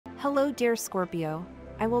Hello dear Scorpio,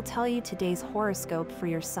 I will tell you today's horoscope for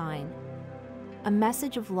your sign. A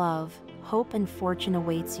message of love, hope and fortune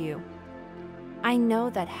awaits you. I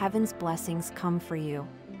know that heaven's blessings come for you.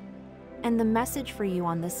 And the message for you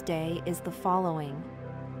on this day is the following.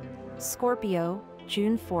 Scorpio,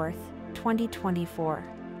 June 4th, 2024.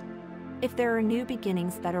 If there are new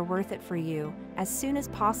beginnings that are worth it for you, as soon as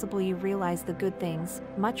possible you realize the good things,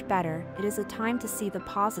 much better, it is a time to see the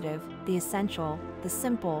positive, the essential, the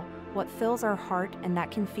simple, what fills our heart and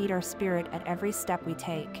that can feed our spirit at every step we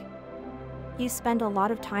take. You spend a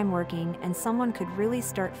lot of time working and someone could really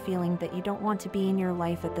start feeling that you don't want to be in your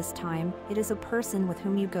life at this time. It is a person with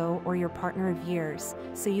whom you go or your partner of years,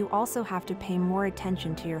 so you also have to pay more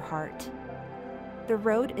attention to your heart. The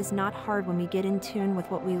road is not hard when we get in tune with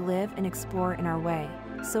what we live and explore in our way,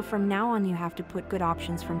 so from now on you have to put good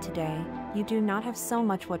options from today. You do not have so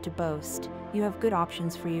much what to boast, you have good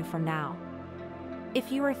options for you from now. If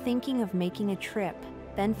you are thinking of making a trip,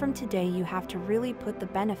 then from today you have to really put the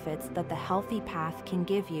benefits that the healthy path can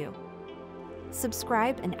give you.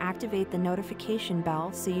 Subscribe and activate the notification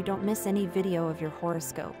bell so you don't miss any video of your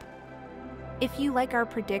horoscope. If you like our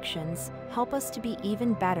predictions, help us to be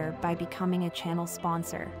even better by becoming a channel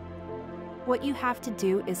sponsor. What you have to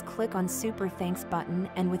do is click on Super Thanks button,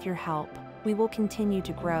 and with your help, we will continue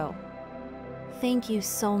to grow. Thank you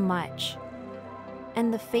so much.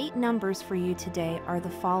 And the fate numbers for you today are the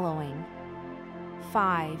following: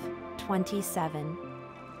 5, 27,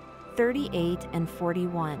 38 and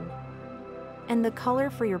 41. And the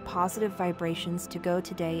color for your positive vibrations to go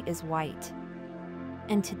today is white.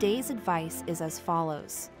 And today's advice is as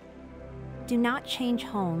follows. Do not change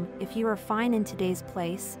home. If you are fine in today's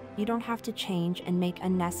place, you don't have to change and make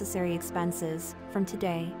unnecessary expenses. From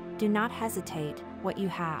today, do not hesitate what you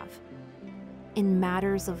have. In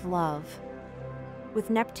matters of love, with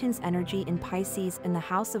Neptune's energy in Pisces in the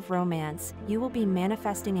house of romance, you will be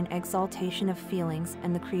manifesting an exaltation of feelings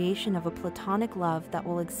and the creation of a platonic love that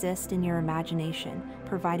will exist in your imagination,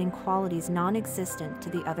 providing qualities non-existent to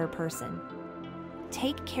the other person.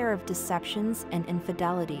 Take care of deceptions and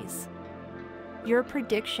infidelities. Your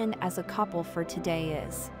prediction as a couple for today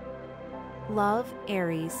is: love,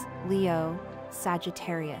 Aries, Leo,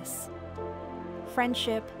 Sagittarius.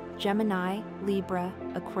 Friendship, Gemini, Libra,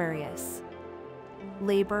 Aquarius.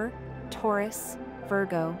 Labor, Taurus,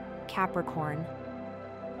 Virgo, Capricorn.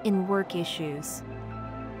 In work issues.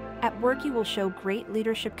 At work you will show great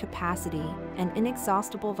leadership capacity and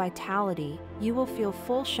inexhaustible vitality. You will feel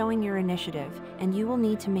full showing your initiative, and you will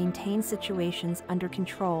need to maintain situations under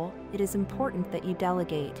control. It is important that you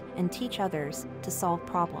delegate and teach others to solve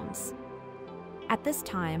problems. At this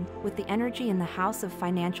time, with the energy in the house of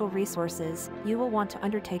financial resources, you will want to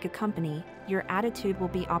undertake a company. Your attitude will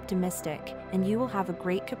be optimistic, and you will have a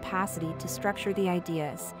great capacity to structure the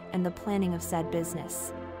ideas and the planning of said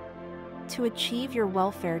business. To achieve your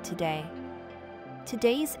welfare today.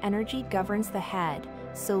 Today's energy governs the head,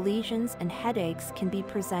 so lesions and headaches can be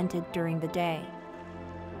presented during the day.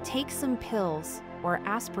 Take some pills or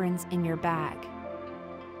aspirins in your bag.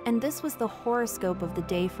 And this was the horoscope of the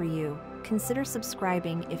day for you. Consider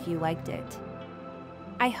subscribing if you liked it.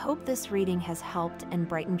 I hope this reading has helped and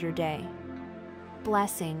brightened your day.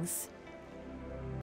 Blessings.